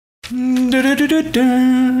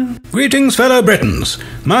Greetings, fellow Britons.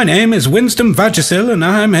 My name is Winston Vagisil, and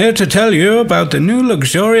I'm here to tell you about the new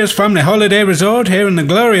luxurious family holiday resort here in the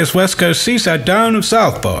glorious west coast seaside town of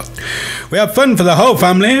Southport. We have fun for the whole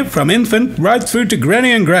family, from infant right through to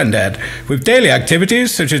granny and granddad, with daily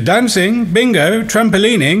activities such as dancing, bingo,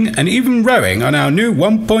 trampolining, and even rowing on our new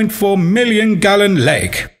 1.4 million gallon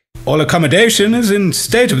lake. All accommodation is in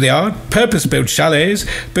state-of-the-art, purpose-built chalets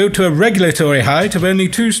built to a regulatory height of only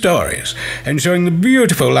 2 stories, ensuring the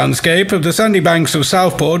beautiful landscape of the sandy banks of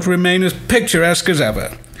Southport remain as picturesque as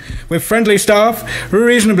ever. With friendly staff,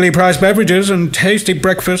 reasonably priced beverages and tasty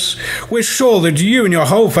breakfasts, we're sure that you and your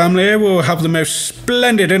whole family will have the most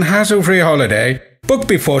splendid and hassle-free holiday. Book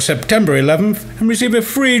before September 11th and receive a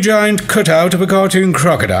free giant cutout of a cartoon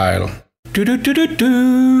crocodile.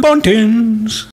 Bontins!